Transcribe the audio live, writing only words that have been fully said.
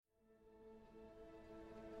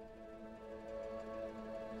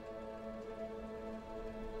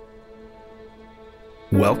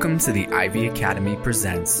Welcome to the Ivy Academy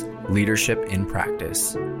Presents Leadership in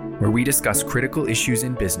Practice, where we discuss critical issues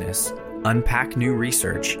in business, unpack new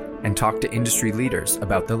research, and talk to industry leaders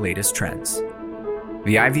about the latest trends.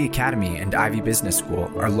 The Ivy Academy and Ivy Business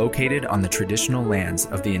School are located on the traditional lands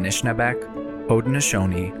of the Anishinaabeg,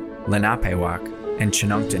 Haudenosaunee, Lenapehoak, and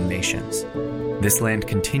Chinungtan nations. This land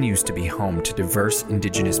continues to be home to diverse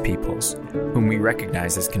Indigenous peoples, whom we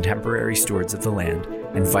recognize as contemporary stewards of the land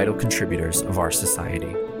and vital contributors of our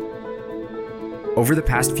society. Over the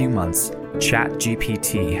past few months,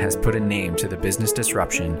 ChatGPT has put a name to the business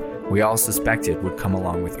disruption we all suspected would come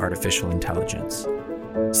along with artificial intelligence.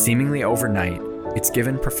 Seemingly overnight, it's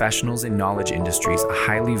given professionals in knowledge industries a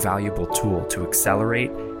highly valuable tool to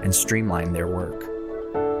accelerate and streamline their work.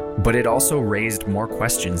 But it also raised more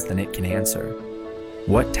questions than it can answer.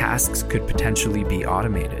 What tasks could potentially be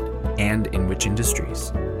automated, and in which industries?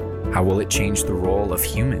 How will it change the role of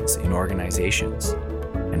humans in organizations?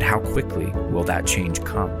 And how quickly will that change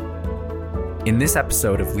come? In this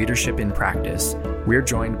episode of Leadership in Practice, we're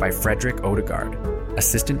joined by Frederick Odegaard,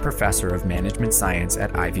 Assistant Professor of Management Science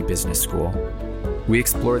at Ivy Business School. We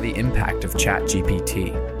explore the impact of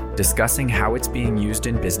ChatGPT, discussing how it's being used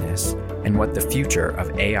in business and what the future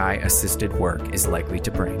of AI-assisted work is likely to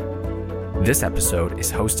bring. This episode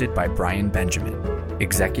is hosted by Brian Benjamin,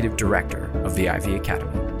 Executive Director of the Ivy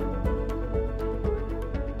Academy.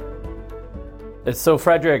 So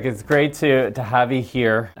Frederick, it's great to have you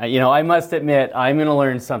here. I must admit, I'm going to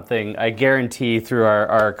learn something, I guarantee, through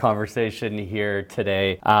our conversation here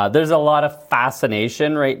today. There's a lot of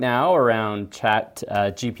fascination right now around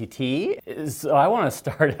ChatGPT. So I want to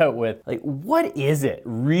start out with, what is it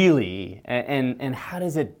really, and how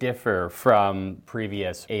does it differ from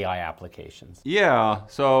previous AI applications? Yeah,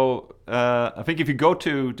 so I think if you go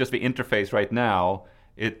to just the interface right now,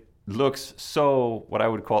 it looks so, what I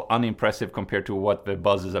would call, unimpressive compared to what the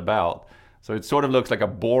buzz is about. So it sort of looks like a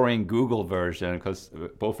boring Google version, because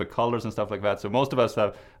both the colors and stuff like that. So most of us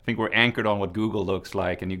I think we're anchored on what Google looks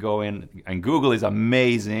like, and you go in, and Google is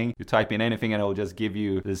amazing. You type in anything and it will just give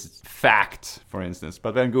you this fact, for instance.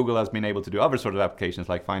 But then Google has been able to do other sort of applications,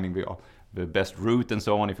 like finding the best route and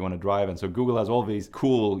so on if you want to drive. And so Google has all these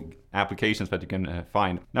cool applications that you can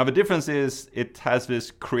find. Now the difference is it has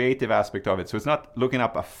this creative aspect of it. So it's not looking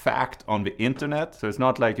up a fact on the internet. So it's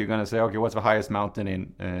not like you're going to say, okay, what's the highest mountain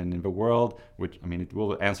in the world? Which, I mean, it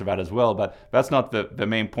will answer that as well, but that's not the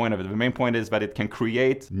main point of it. The main point is that it can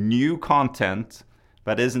create new content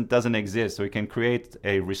that doesn't exist. So it can create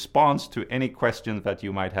a response to any questions that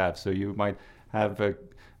you might have. So you might have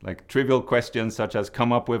trivial questions such as,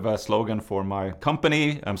 come up with a slogan for my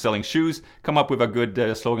company. I'm selling shoes. Come up with a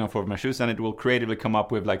good slogan for my shoes, and it will creatively come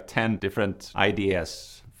up with 10 different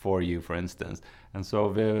ideas for you, for instance. And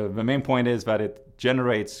so the main point is that it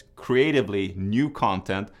generates creatively new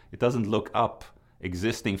content. It doesn't look up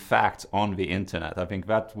existing facts on the internet. I think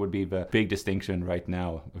that would be the big distinction right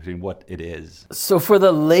now between what it is. So for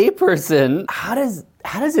the layperson, how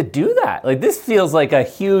does it do that? This feels like a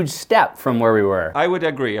huge step from where we were. I would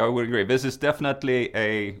agree. This is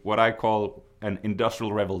definitely what I call an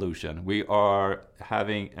industrial revolution. We are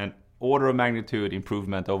having an order of magnitude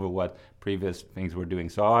improvement over what previous things were doing.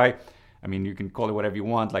 So I mean, you can call it whatever you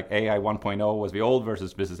want, like AI 1.0 was the old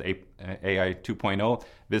versus this is AI 2.0.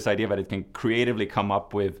 This idea that it can creatively come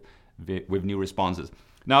up with new responses.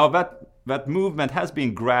 Now, that movement has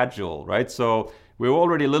been gradual, right? So we're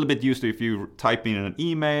already a little bit used to, if you type in an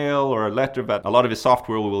email or a letter, that a lot of the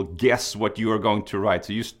software will guess what you are going to write.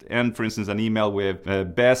 So you end, for instance, an email with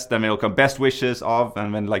best, and it'll come best wishes of,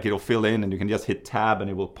 and then it'll fill in, and you can just hit tab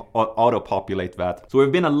and it will auto-populate that. So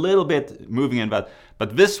we've been a little bit moving in that.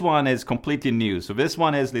 But this one is completely new. So this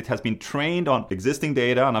one it has been trained on existing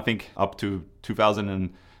data, and I think up to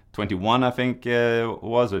 2021, I think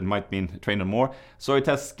was, or it might be trained on more. So it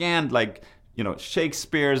has scanned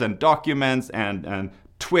Shakespeare's and documents and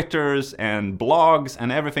Twitters and blogs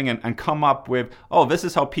and everything, and come up with, this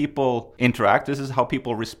is how people interact, this is how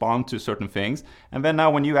people respond to certain things. And then now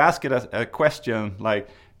when you ask it a question like,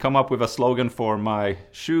 come up with a slogan for my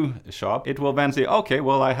shoe shop, it will then say, okay,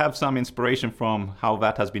 well, I have some inspiration from how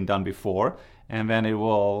that has been done before. And then it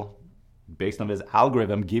will, based on this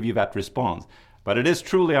algorithm, give you that response. But it is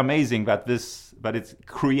truly amazing that it's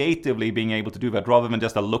creatively being able to do that rather than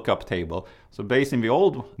just a lookup table. So based in the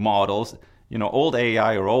old models, old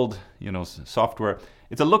AI or old, software,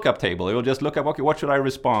 it's a lookup table. It will just look up, okay, what should I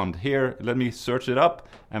respond? Here, let me search it up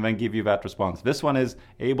and then give you that response. This one is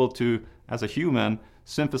able to, as a human,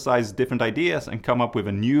 synthesize different ideas and come up with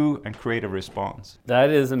a new and creative response. That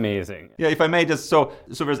is amazing. Yeah, if I may just, so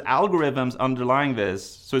there's algorithms underlying this.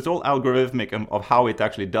 So it's all algorithmic of how it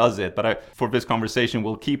actually does it. But for this conversation,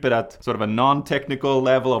 we'll keep it at sort of a non-technical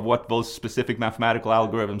level of what those specific mathematical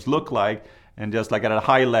algorithms look like. And just like at a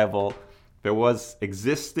high level, there was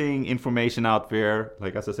existing information out there,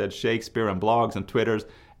 like as I said, Shakespeare and blogs and Twitters,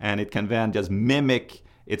 and it can then just mimic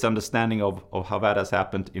its understanding of how that has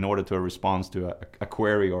happened in order to respond to a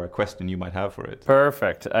query or a question you might have for it.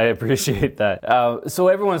 Perfect. I appreciate that. So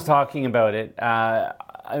everyone's talking about it.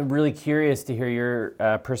 I'm really curious to hear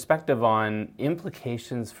your perspective on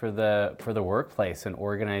implications for the workplace and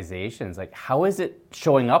organizations. Like, how is it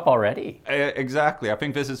showing up already? Exactly. I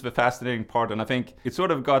think this is the fascinating part, and I think it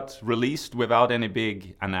sort of got released without any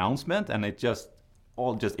big announcement, and it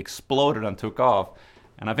all just exploded and took off.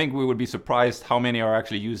 And I think we would be surprised how many are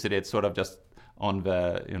actually using it sort of just on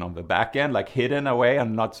the back end, like hidden away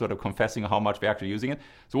and not sort of confessing how much they're actually using it.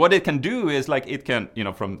 So what it can do is like it can,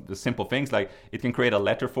 from the simple things, like it can create a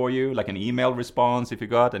letter for you, like an email response if you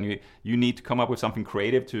got, and you need to come up with something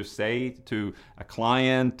creative to say to a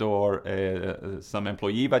client or some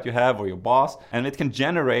employee that you have or your boss, and it can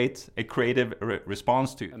generate a creative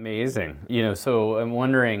response to. Amazing. So I'm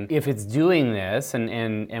wondering if it's doing this,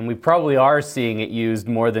 and we probably are seeing it used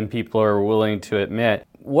more than people are willing to admit.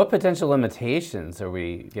 What potential limitations are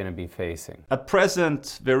we going to be facing? At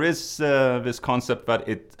present, there is this concept that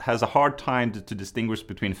it has a hard time to distinguish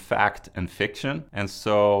between fact and fiction. And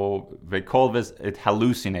so they call this, it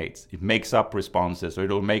hallucinates. It makes up responses, or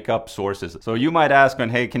it'll make up sources. So you might ask,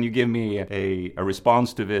 hey, can you give me a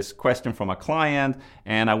response to this question from a client?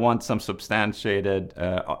 And I want some substantiated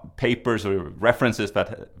papers or references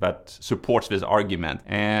that supports this argument.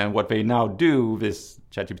 And what they now do, this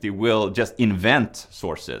ChatGPT will just invent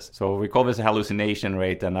sources. So we call this a hallucination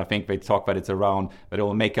rate, and I think they talk about it's around, but it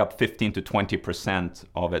will make up 15 to 20%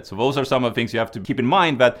 of it. So those are some of the things you have to keep in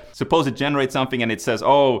mind, that suppose it generates something and it says,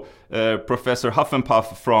 Professor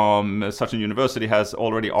Huffenpuff from such a university has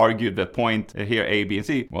already argued the point here A, B, and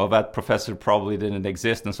C. Well, that professor probably didn't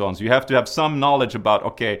exist and so on. So you have to have some knowledge about,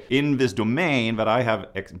 okay, in this domain that I have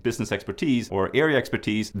business expertise or area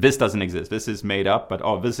expertise, this doesn't exist. This is made up,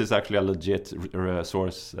 but this is actually a legit source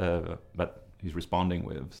that he's responding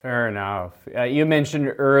with. Fair enough. You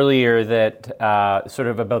mentioned earlier that sort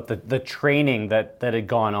of about the training that had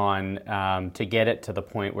gone on to get it to the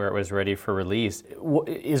point where it was ready for release.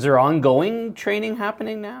 Is there ongoing training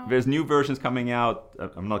happening now? There's new versions coming out.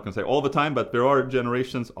 I'm not going to say all the time, but there are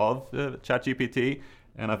generations of ChatGPT.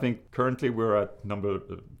 And I think currently we're at number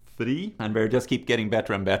 3, and they just keep getting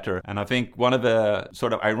better and better. And I think one of the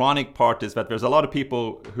sort of ironic part is that there's a lot of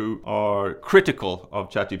people who are critical of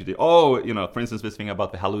ChatGPT. For instance, this thing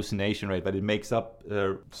about the hallucination rate, that it makes up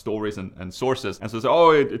stories and sources. And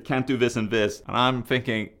so it can't do this and this. And I'm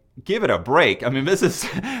thinking, give it a break. I mean, this is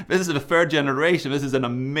the 3rd generation. This is an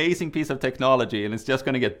amazing piece of technology, and it's just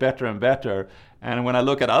going to get better and better. And when I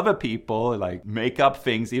look at other people like make up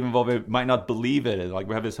things, even though they might not believe it, like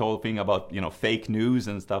we have this whole thing about fake news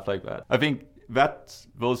and stuff like that. I think that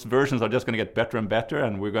those versions are just going to get better and better,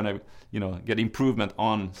 and we're going to get improvement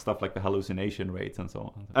on stuff like the hallucination rates and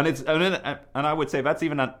so on. And I would say that's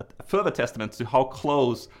even a further testament to how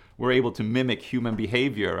close we're able to mimic human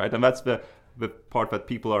behavior, right? And that's the part that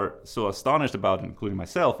people are so astonished about, including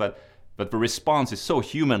myself, that the response is so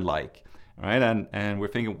human-like, right? And we're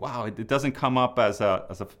thinking, wow, it doesn't come up as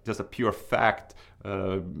just a pure fact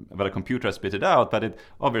that a computer has spit it out, but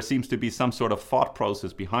there seems to be some sort of thought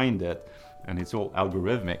process behind it, and it's all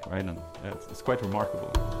algorithmic, right? And it's quite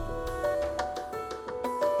remarkable.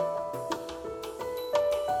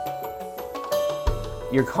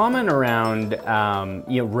 Your comment around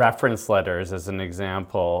reference letters as an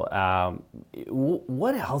example,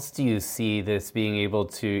 what else do you see this being able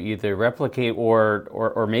to either replicate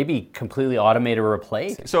or maybe completely automate or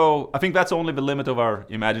replace? So I think that's only the limit of our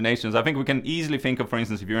imaginations. I think we can easily think of, for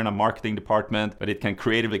instance, if you're in a marketing department, that it can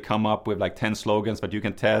creatively come up with like 10 slogans that you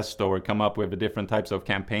can test, or come up with the different types of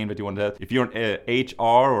campaign that you want to test. If you're in HR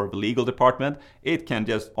or the legal department, it can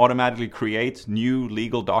just automatically create new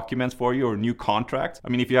legal documents for you or new contracts. I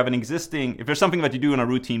mean, if there's something that you do on a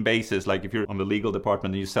routine basis, like if you're on the legal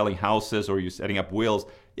department and you're selling houses or you're setting up wills,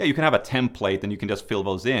 you can have a template and you can just fill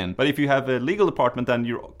those in. But if you have a legal department and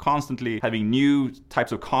you're constantly having new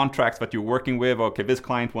types of contracts that you're working with, okay, this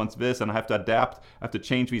client wants this and I have to adapt, I have to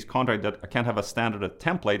change these contracts, that I can't have a standard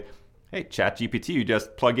template. hey, ChatGPT, you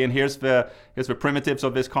just plug in, here's the primitives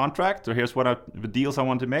of this contract, or here's the deals I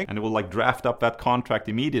want to make, and it will like draft up that contract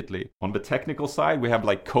immediately. On the technical side, we have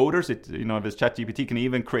like coders. This ChatGPT can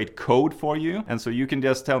even create code for you, and so you can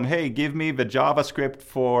just tell them, hey, give me the JavaScript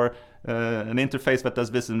for an interface that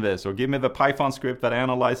does this and this, or give me the Python script that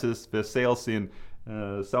analyzes the sales in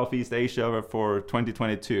Southeast Asia for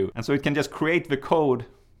 2022. And so it can just create the code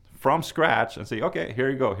from scratch and say, okay,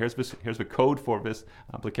 here you go. Here's the code for this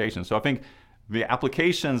application. So I think the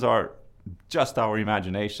applications are just our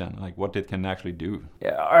imagination, like what it can actually do.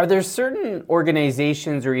 Are there certain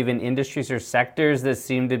organizations or even industries or sectors that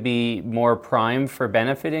seem to be more primed for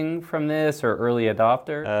benefiting from this, or early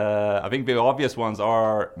adopter? I think the obvious ones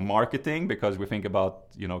are marketing, because we think about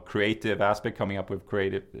creative aspect, coming up with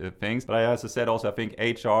creative things. But as I said, also I think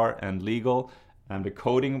HR and legal and the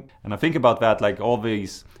coding. And I think about that, like all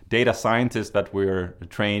these data scientists that we're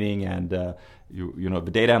training, and the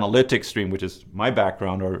data analytics stream, which is my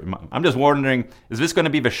background, or I'm just wondering, is this going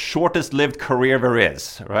to be the shortest lived career there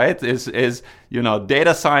is, right? Is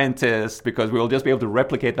data scientist, because we'll just be able to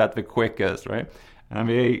replicate that the quickest, right? And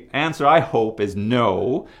the answer, I hope, is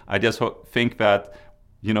no. I just think that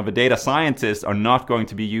the data scientists are not going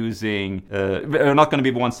to be they're not going to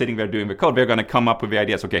be the ones sitting there doing the code. They're going to come up with the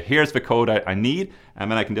ideas. Okay, here's the code I need,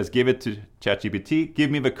 and then I can just give it to ChatGPT,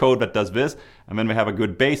 give me the code that does this, and then we have a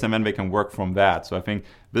good base, and then they can work from that. So I think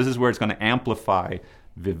this is where it's going to amplify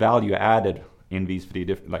the value added in these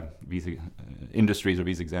industries or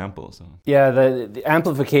these examples. So. Yeah, the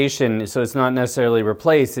amplification, so it's not necessarily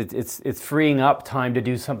replace, it's freeing up time to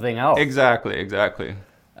do something else. Exactly.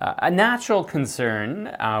 A natural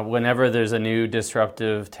concern whenever there's a new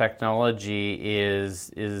disruptive technology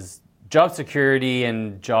is job security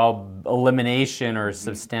and job elimination or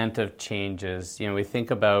substantive changes. We think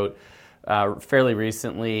about fairly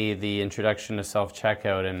recently the introduction of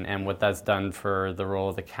self-checkout and what that's done for the role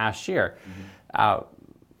of the cashier.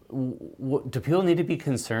 Do people need to be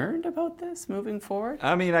concerned about this moving forward?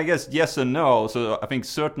 I mean, I guess yes and no. So I think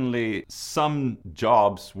certainly some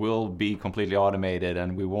jobs will be completely automated,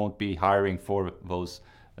 and we won't be hiring for those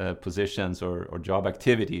positions or job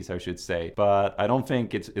activities, I should say. But I don't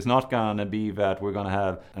think it's not going to be that we're going to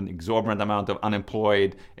have an exorbitant amount of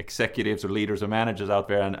unemployed executives or leaders or managers out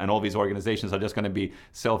there, and all these organizations are just going to be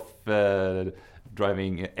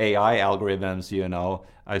driving AI algorithms.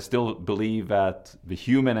 I still believe that the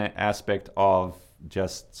human aspect of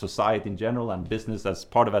just society in general, and business as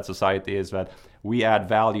part of that society, is that we add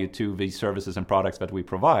value to the services and products that we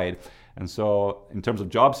provide. And so in terms of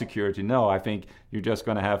job security, no, I think you're just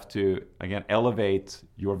going to have to, again, elevate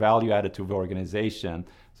your value added to the organization.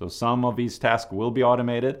 So some of these tasks will be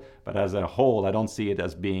automated, but as a whole, I don't see it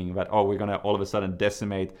as being that, we're going to all of a sudden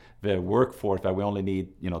decimate the workforce, that we only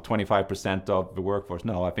need 25% of the workforce.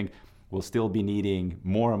 No, I think we'll still be needing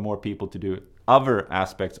more and more people to do other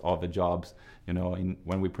aspects of the jobs,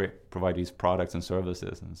 when we provide these products and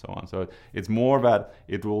services and so on. So it's more that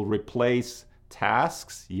it will replace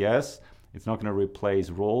tasks, yes. It's not going to replace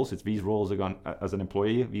roles. It's these roles are going, as an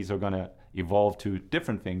employee, these are going to evolve to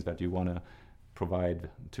different things that you want to provide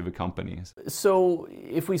to the companies. So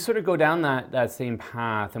if we sort of go down that same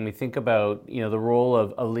path, and we think about the role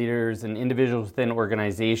of leaders and individuals within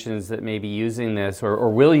organizations that may be using this or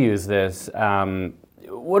will use this,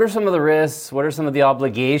 what are some of the risks? What are some of the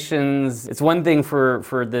obligations? It's one thing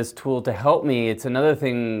for this tool to help me. It's another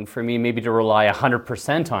thing for me maybe to rely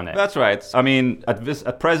 100% on it. That's right. I mean,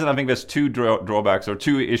 at present, I think there's two drawbacks or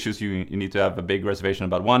two issues you need to have a big reservation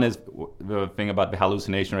about. One is the thing about the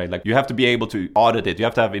hallucination rate. Like, you have to be able to audit it. You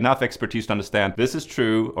have to have enough expertise to understand this is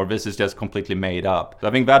true or this is just completely made up. So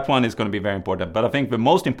I think that one is going to be very important. But I think the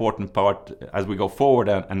most important part as we go forward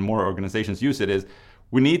and more organizations use it is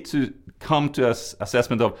we need to come to an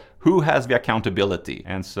assessment of who has the accountability.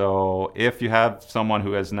 And so if you have someone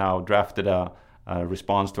who has now drafted a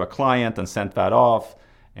response to a client and sent that off,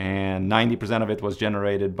 and 90% of it was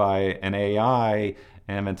generated by an AI,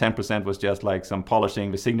 and then 10% was just like some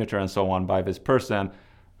polishing the signature and so on by this person,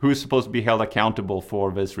 who's supposed to be held accountable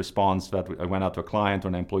for this response that went out to a client or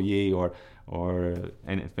an employee or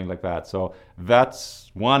anything like that. So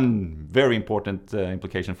that's one very important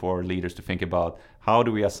implication for leaders to think about. How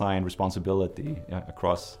do we assign responsibility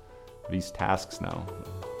across these tasks now?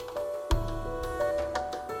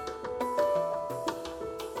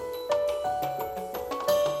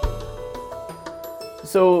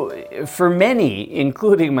 So for many,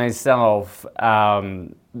 including myself,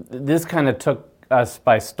 this kind of took us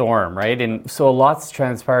by storm, right? And so a lot's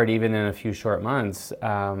transpired even in a few short months.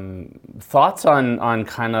 Thoughts on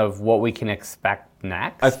kind of what we can expect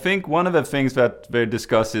next? I think one of the things that they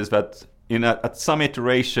discuss is that at some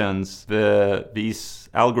iterations, these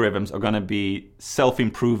algorithms are going to be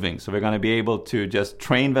self-improving. So they're going to be able to just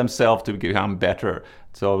train themselves to become better.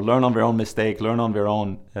 So learn on their own mistake, learn on their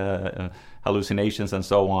own hallucinations and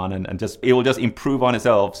so on, and just it will just improve on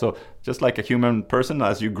itself. So just like a human person,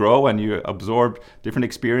 as you grow and you absorb different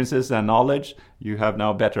experiences and knowledge, you have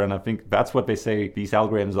now better. And I think that's what they say these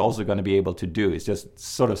algorithms are also going to be able to do. It's just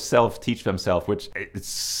sort of self-teach themselves, which it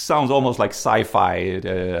sounds almost like sci-fi,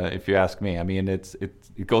 if you ask me. I mean, it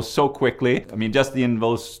goes so quickly. I mean, just in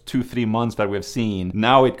those 2-3 months that we've seen,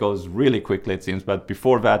 now it goes really quickly, it seems. But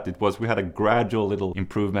before that, we had a gradual little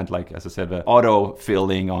improvement, like, as I said, the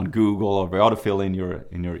auto-filling on Google, or the auto-fill in your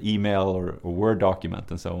email or Word document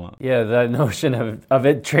and so on. Yeah, that notion of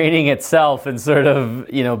it training itself and sort of,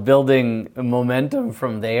 building momentum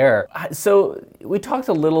from there. So we talked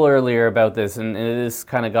a little earlier about this, and this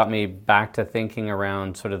kind of got me back to thinking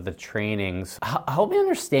around sort of the trainings. Help me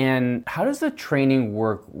understand, how does the training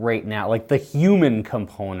work right now? Like the human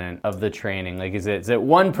component of the training. Like, is it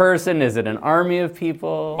one person? Is it an army of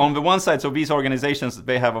people? On the one side, so these organizations,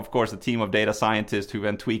 they have, of course, a team of data scientists who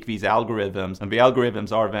then tweak these algorithms. And the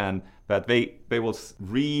algorithms are then that they will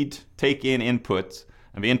read, take in input,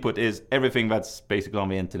 and the input is everything that's basically on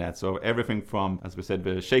the internet. So everything from, as we said,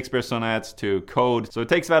 the Shakespeare sonnets to code. So it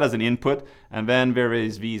takes that as an input, and then there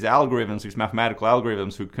is these algorithms, these mathematical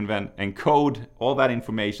algorithms, who can then encode all that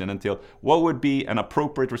information until what would be an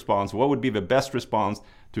appropriate response, what would be the best response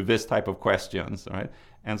to this type of questions, right?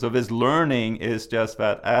 And so this learning is just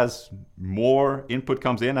that as more input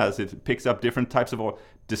comes in, as it picks up different types of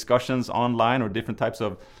discussions online or different types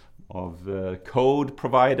of code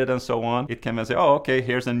provided and so on, it can then say, oh, okay,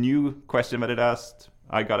 here's a new question that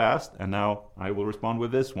I got asked, and now I will respond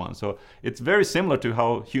with this one. So it's very similar to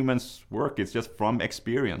how humans work. It's just from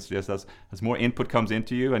experience. Just as more input comes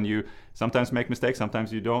into you, and you sometimes make mistakes,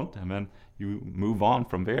 sometimes you don't, and then you move on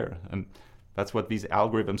from there. And that's what these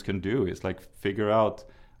algorithms can do, is like figure out,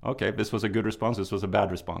 okay, this was a good response, this was a bad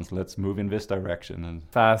response, let's move in this direction. And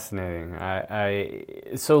fascinating.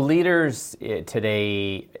 So leaders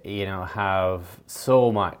today, have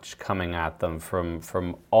so much coming at them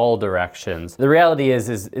from all directions. The reality is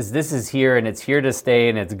this is here, and it's here to stay,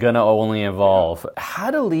 and it's gonna only evolve. How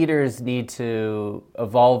do leaders need to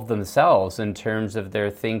evolve themselves in terms of their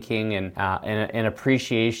thinking and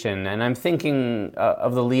appreciation? And I'm thinking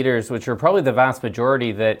of the leaders, which are probably the vast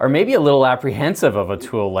majority, that are maybe a little apprehensive of a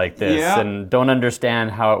tool like this and don't understand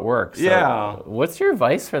how it works. So what's your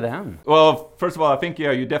advice for them? Well, first of all, I think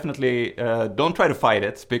you definitely don't try to fight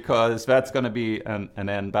it, because that's going to be an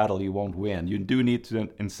end battle you won't win. You do need to,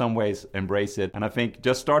 in some ways, embrace it. And I think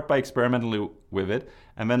just start by experimentally with it,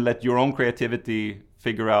 and then let your own creativity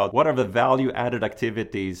figure out what are the value-added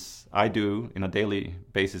activities I do in a daily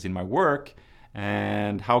basis in my work,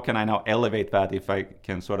 and how can I now elevate that if I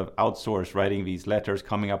can sort of outsource writing these letters,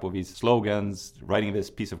 coming up with these slogans, writing this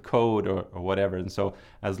piece of code or whatever. And so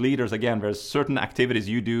as leaders, again, there's certain activities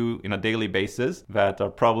you do in a daily basis that are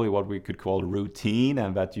probably what we could call routine,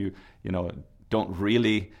 and that you don't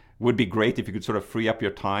really, would be great if you could sort of free up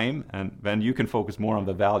your time, and then you can focus more on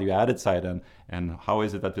the value added side, and how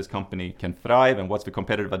is it that this company can thrive, and what's the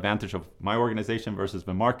competitive advantage of my organization versus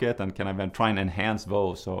the market, and can I then try and enhance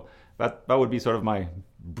those. So that would be sort of my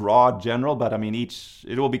broad general, but I mean,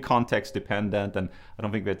 it will be context dependent, and I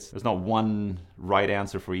don't think there's not one right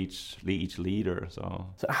answer for each leader. So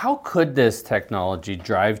how could this technology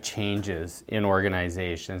drive changes in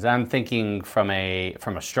organizations? I'm thinking from a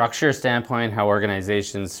structure standpoint, how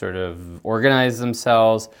organizations sort of organize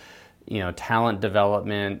themselves, talent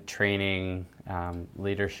development, training,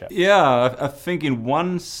 leadership. Yeah, I think in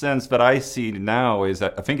one sense that I see now is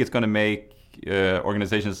that I think it's going to make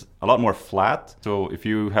organizations a lot more flat. So if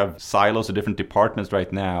you have silos of different departments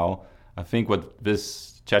right now, I think what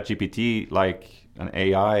this ChatGPT, like an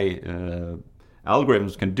AI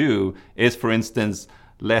algorithms can do is, for instance,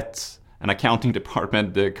 let an accounting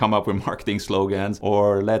department come up with marketing slogans,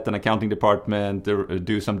 or let an accounting department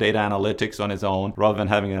do some data analytics on its own, rather than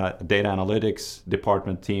having a data analytics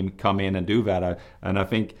department team come in and do that. And I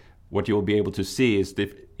think what you'll be able to see is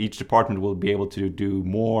if each department will be able to do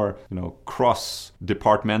more,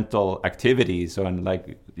 cross-departmental activities, and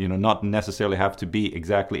not necessarily have to be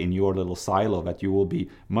exactly in your little silo, that you will be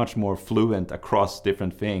much more fluent across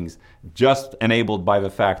different things, just enabled by the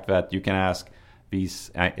fact that you can ask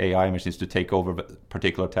these AI machines to take over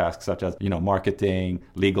particular tasks such as, marketing,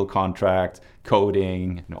 legal contract,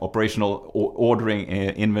 coding, operational ordering,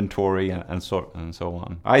 inventory, and so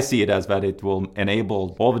on. I see it as that it will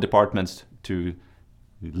enable all the departments to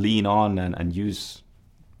lean on and use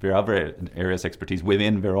their other areas expertise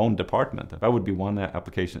within their own department. That would be one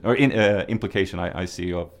application or implication I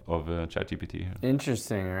see of ChatGPT here.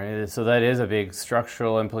 Interesting, right? So that is a big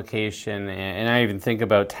structural implication, and I even think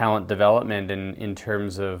about talent development in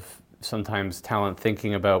terms of sometimes talent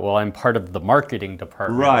thinking about, well, I'm part of the marketing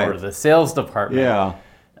department or the sales department. Yeah.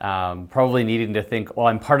 Probably needing to think, well,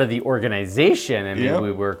 I'm part of the organization, and maybe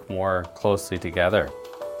we work more closely together.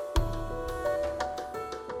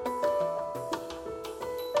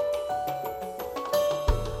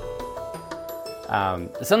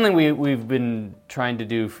 Something we've been trying to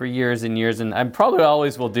do for years and years, and I probably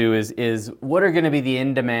always will do, is what are going to be the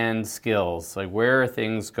in-demand skills? Like, where are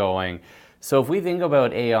things going? So if we think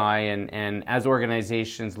about AI and as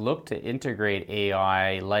organizations look to integrate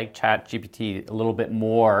AI like ChatGPT a little bit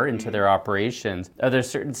more into their operations, are there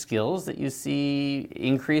certain skills that you see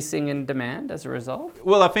increasing in demand as a result?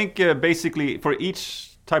 Well, I think basically for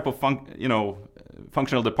each type of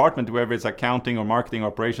functional department, whether it's accounting or marketing,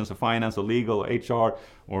 operations or finance or legal, HR,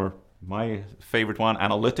 or my favorite one,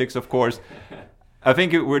 analytics, of course. I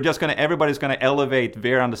think everybody's going to elevate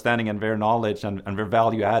their understanding and their knowledge and their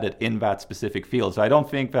value added in that specific field. So I don't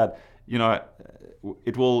think that,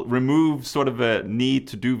 it will remove sort of a need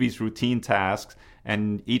to do these routine tasks,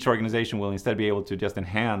 and each organization will instead be able to just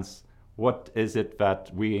enhance what is it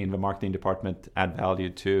that we in the marketing department add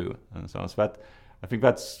value to. And so that, I think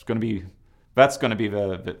that's going to be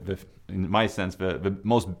the in my sense, the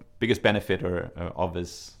most biggest benefit of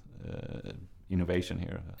this innovation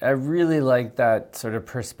here. I really like that sort of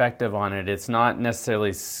perspective on it. It's not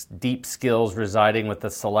necessarily deep skills residing with a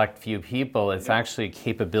select few people. It's actually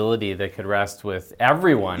capability that could rest with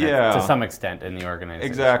everyone to some extent in the organization.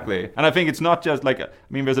 Exactly. And I think it's not just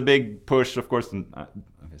there's a big push, of course, and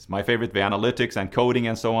it's my favorite, the analytics and coding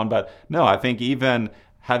and so on. But no, I think even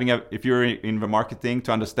if you're in the marketing,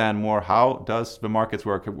 to understand more, how does the markets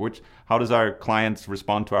work? How does our clients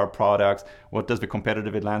respond to our products? What does the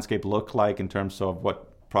competitive landscape look like in terms of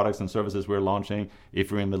what products and services we're launching?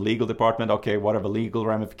 If we're in the legal department, okay, what are the legal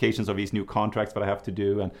ramifications of these new contracts that I have to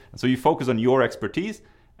do? And so you focus on your expertise,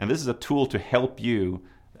 and this is a tool to help you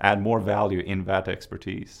add more value in that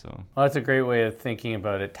expertise. So that's a great way of thinking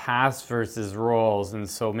about it, tasks versus roles. And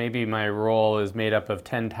so maybe my role is made up of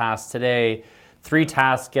 10 tasks today. 3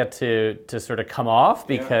 tasks get to sort of come off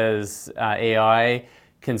because AI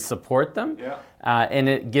can support them. Yeah. And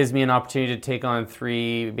it gives me an opportunity to take on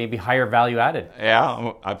 3 maybe higher value added.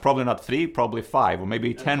 Yeah, probably not 3, probably 5 or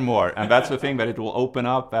maybe 10 more. And that's the thing, that it will open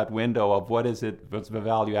up that window of what's the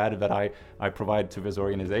value added that I provide to this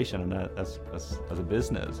organization and as a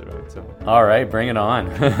business, right? So. All right, bring it on.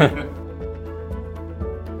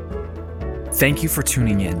 Thank you for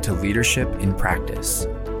tuning in to Leadership in Practice.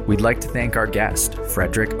 We'd like to thank our guest,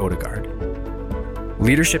 Fredrik Odegaard.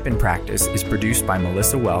 Leadership in Practice is produced by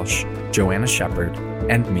Melissa Welsh, Joanna Shepard,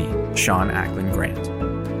 and me, Sean Acklin Grant.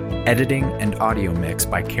 Editing and audio mix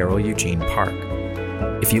by Carol Eugene Park.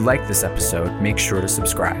 If you like this episode, make sure to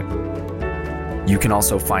subscribe. You can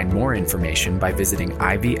also find more information by visiting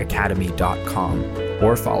ivyacademy.com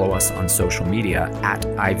or follow us on social media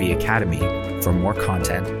 @ivyacademy for more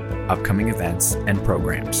content, upcoming events, and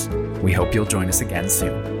programs. We hope you'll join us again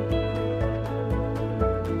soon.